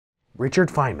Richard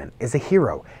Feynman is a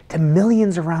hero to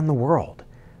millions around the world,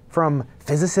 from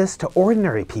physicists to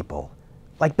ordinary people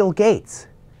like Bill Gates,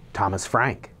 Thomas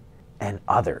Frank, and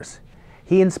others.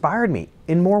 He inspired me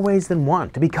in more ways than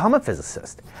one to become a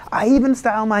physicist. I even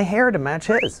style my hair to match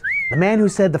his. The man who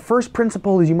said the first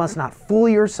principle is you must not fool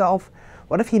yourself.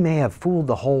 What if he may have fooled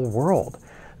the whole world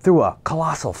through a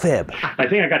colossal fib? I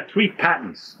think I got 3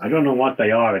 patents. I don't know what they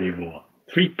are anymore.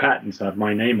 3 patents have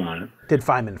my name on it. Did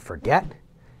Feynman forget?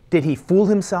 Did he fool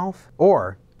himself?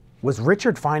 Or was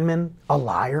Richard Feynman a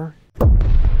liar?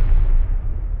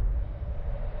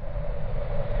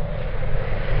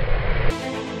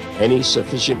 Any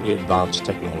sufficiently advanced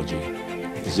technology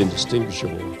is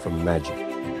indistinguishable from magic.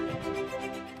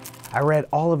 I read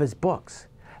all of his books.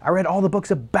 I read all the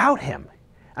books about him.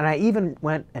 And I even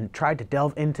went and tried to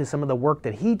delve into some of the work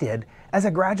that he did as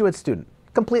a graduate student.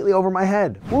 Completely over my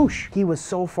head. Whoosh! He was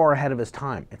so far ahead of his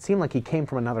time. It seemed like he came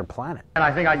from another planet. And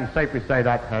I think I can safely say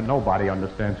that nobody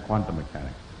understands quantum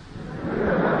mechanics.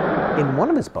 In one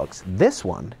of his books, this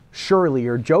one, Surely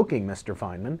You're Joking, Mr.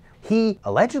 Feynman, he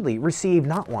allegedly received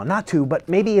not 1, not 2, but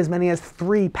maybe as many as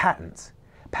 3 patents.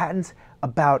 Patents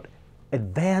about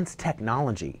advanced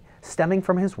technology stemming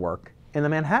from his work in the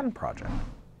Manhattan Project.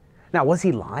 Now, was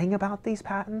he lying about these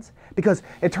patents? Because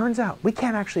it turns out we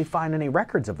can't actually find any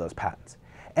records of those patents.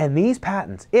 And these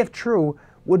patents, if true,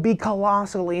 would be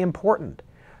colossally important.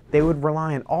 They would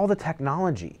rely on all the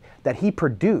technology that he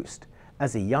produced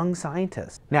as a young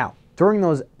scientist. Now, during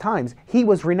those times, he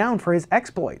was renowned for his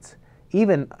exploits,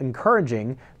 even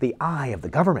encouraging the eye of the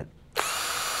government.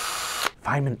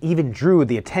 Feynman even drew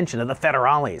the attention of the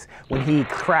federales when he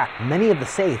cracked many of the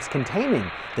safes containing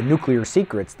the nuclear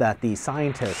secrets that the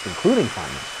scientists, including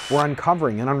Feynman, were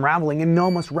uncovering and unraveling in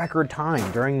almost record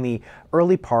time during the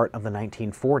early part of the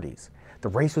 1940s. The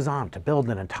race was on to build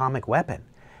an atomic weapon.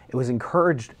 It was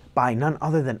encouraged by none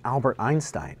other than Albert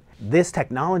Einstein. This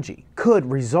technology could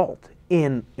result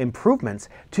in improvements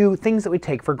to things that we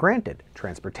take for granted: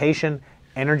 transportation,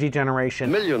 energy generation.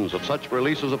 Millions of such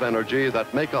releases of energy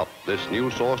that make up this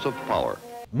new source of power.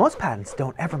 Most patents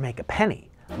don't ever make a penny,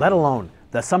 let alone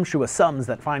the sumptuous sums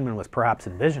that Feynman was perhaps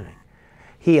envisioning.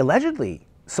 He allegedly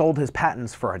sold his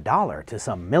patents for $1 to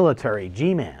some military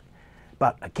G-man.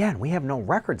 But again, we have no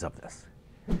records of this.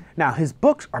 Now, his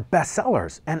books are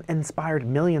bestsellers and inspired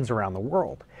millions around the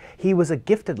world. He was a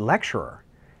gifted lecturer.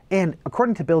 And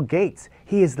according to Bill Gates,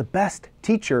 he is the best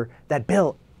teacher that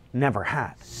Bill never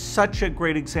had. Such a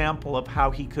great example of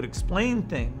how he could explain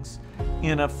things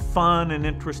in a fun and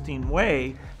interesting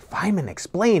way. Feynman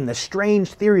explained the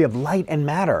strange theory of light and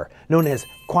matter, known as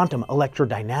quantum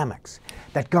electrodynamics,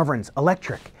 that governs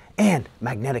electric and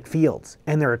magnetic fields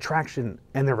and their attraction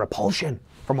and their repulsion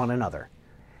from one another.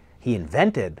 He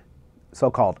invented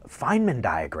so-called Feynman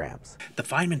diagrams. The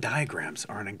Feynman diagrams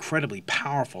are an incredibly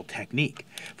powerful technique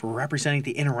for representing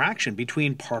the interaction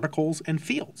between particles and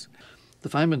fields. The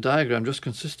Feynman diagram just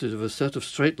consisted of a set of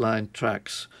straight-line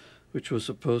tracks, which were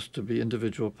supposed to be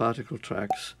individual particle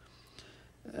tracks,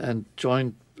 and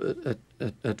joined at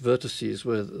vertices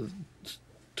where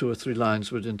 2 or 3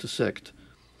 lines would intersect.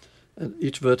 And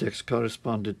each vertex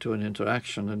corresponded to an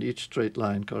interaction, and each straight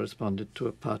line corresponded to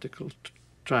a particle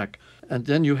track. And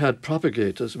then you had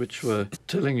propagators, which were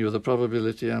telling you the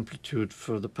probability amplitude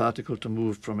for the particle to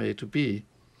move from A to B.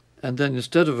 And then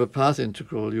instead of a path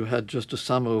integral, you had just a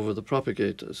sum over the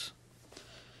propagators.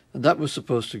 And that was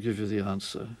supposed to give you the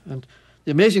answer. And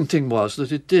the amazing thing was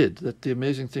that it did. The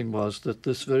amazing thing was that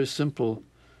this very simple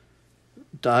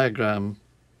diagram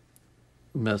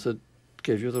method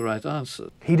gave you the right answer.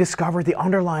 He discovered the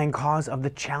underlying cause of the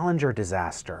Challenger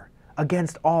disaster.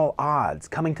 Against all odds,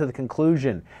 coming to the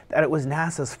conclusion that it was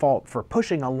NASA's fault for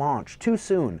pushing a launch too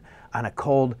soon on a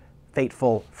cold,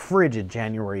 fateful, frigid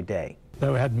January day.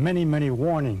 They had many, many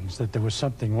warnings that there was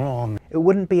something wrong. It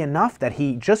wouldn't be enough that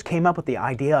he just came up with the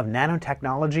idea of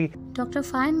nanotechnology. Dr.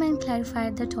 Feynman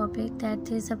clarified the topic that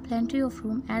there is a plenty of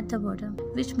room at the bottom,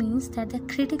 which means that the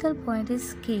critical point is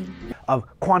scale. Of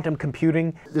quantum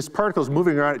computing. This particle is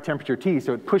moving around at temperature T,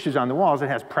 so it pushes on the walls. It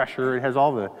has pressure, it has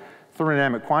all the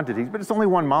thermodynamic quantities, but it's only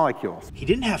one molecule. He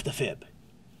didn't have to fib.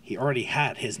 He already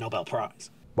had his Nobel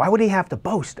Prize. Why would he have to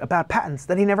boast about patents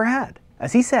that he never had?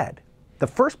 As he said, the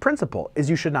first principle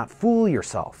is you should not fool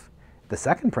yourself. The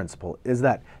second principle is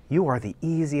that you are the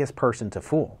easiest person to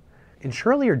fool. And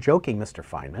surely you're joking, Mr.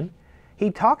 Feynman.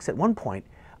 He talks at one point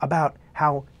about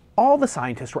how all the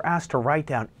scientists were asked to write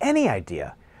down any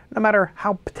idea, no matter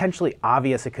how potentially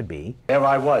obvious it could be. There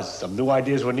I was. Some new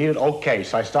ideas were needed. Okay,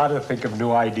 so I started to think of new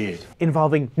ideas.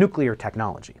 Involving nuclear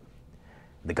technology.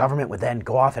 The government would then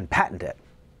go off and patent it.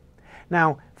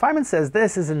 Now, Feynman says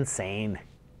this is insane.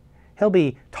 He'll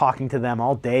be talking to them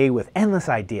all day with endless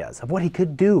ideas of what he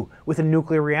could do with a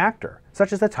nuclear reactor,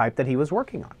 such as the type that he was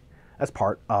working on as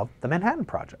part of the Manhattan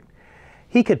Project.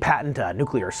 He could patent a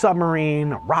nuclear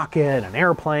submarine, a rocket, an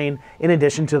airplane, in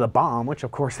addition to the bomb, which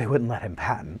of course they wouldn't let him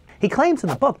patent. He claims in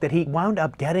the book that he wound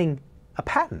up getting a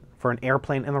patent for an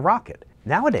airplane and a rocket.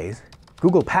 Nowadays,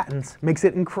 Google Patents makes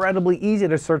it incredibly easy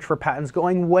to search for patents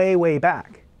going way, way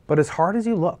back. But as hard as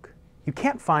you look, you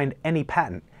can't find any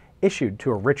patent issued to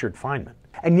a Richard Feynman.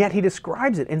 And yet he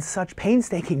describes it in such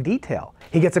painstaking detail.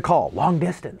 He gets a call, long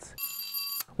distance,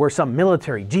 where some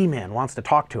military G-man wants to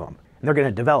talk to him, and they're going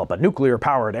to develop a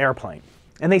nuclear-powered airplane.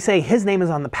 And they say his name is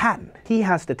on the patent. He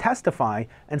has to testify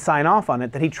and sign off on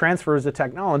it that he transfers the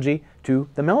technology to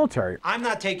the military. I'm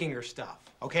not taking your stuff,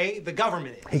 okay? The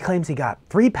government is. He claims he got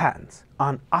 3 patents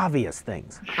on obvious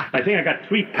things. I think I got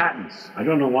 3 patents. I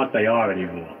don't know what they are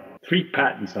anymore. 3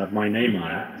 patents have my name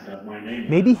on it.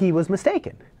 Maybe he was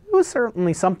mistaken. It was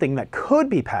certainly something that could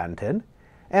be patented,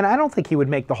 and I don't think he would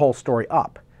make the whole story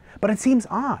up. But it seems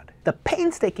odd, the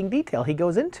painstaking detail he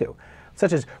goes into,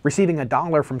 such as receiving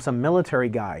 $1 from some military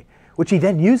guy, which he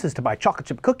then uses to buy chocolate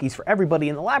chip cookies for everybody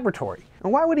in the laboratory.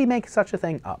 And why would he make such a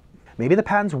thing up? Maybe the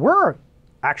patents were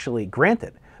actually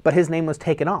granted, but his name was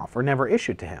taken off or never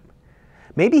issued to him.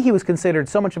 Maybe he was considered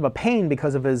so much of a pain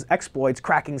because of his exploits,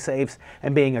 cracking safes,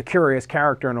 and being a curious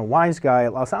character and a wise guy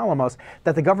at Los Alamos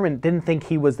that the government didn't think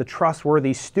he was the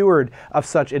trustworthy steward of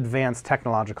such advanced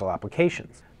technological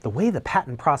applications. The way the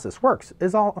patent process works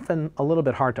is often a little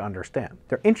bit hard to understand.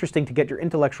 They're interesting to get your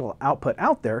intellectual output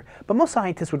out there, but most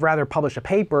scientists would rather publish a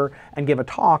paper and give a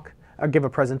talk or give a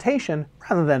presentation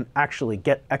rather than actually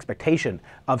get expectation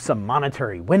of some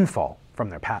monetary windfall from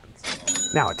their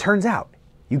patents. Now, it turns out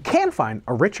you can find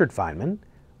a Richard Feynman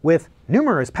with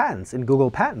numerous patents in Google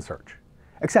patent search,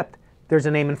 except there's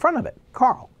a name in front of it,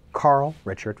 Carl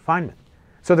Richard Feynman.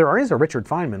 So there is a Richard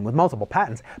Feynman with multiple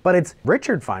patents, but it's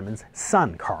Richard Feynman's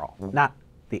son, Carl, not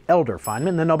the elder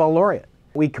Feynman, the Nobel laureate.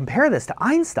 We compare this to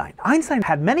Einstein. Einstein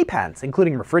had many patents,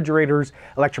 including refrigerators,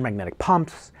 electromagnetic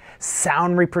pumps,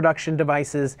 sound reproduction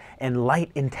devices, and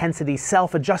light intensity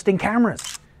self-adjusting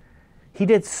cameras. He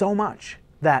did so much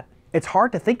that it's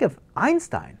hard to think of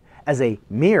Einstein as a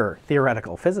mere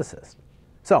theoretical physicist.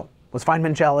 So, was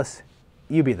Feynman jealous?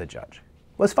 You be the judge.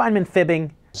 Was Feynman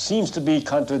fibbing? Seems to be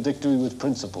contradictory with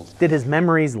principle. Did his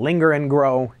memories linger and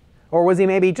grow? Or was he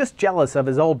maybe just jealous of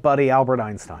his old buddy Albert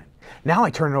Einstein? Now I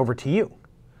turn it over to you.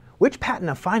 Which patent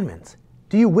of Feynman's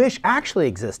do you wish actually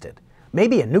existed?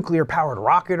 Maybe a nuclear-powered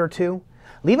rocket or two?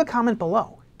 Leave a comment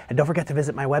below. And don't forget to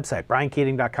visit my website,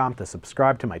 briankeating.com, to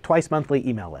subscribe to my twice-monthly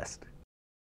email list.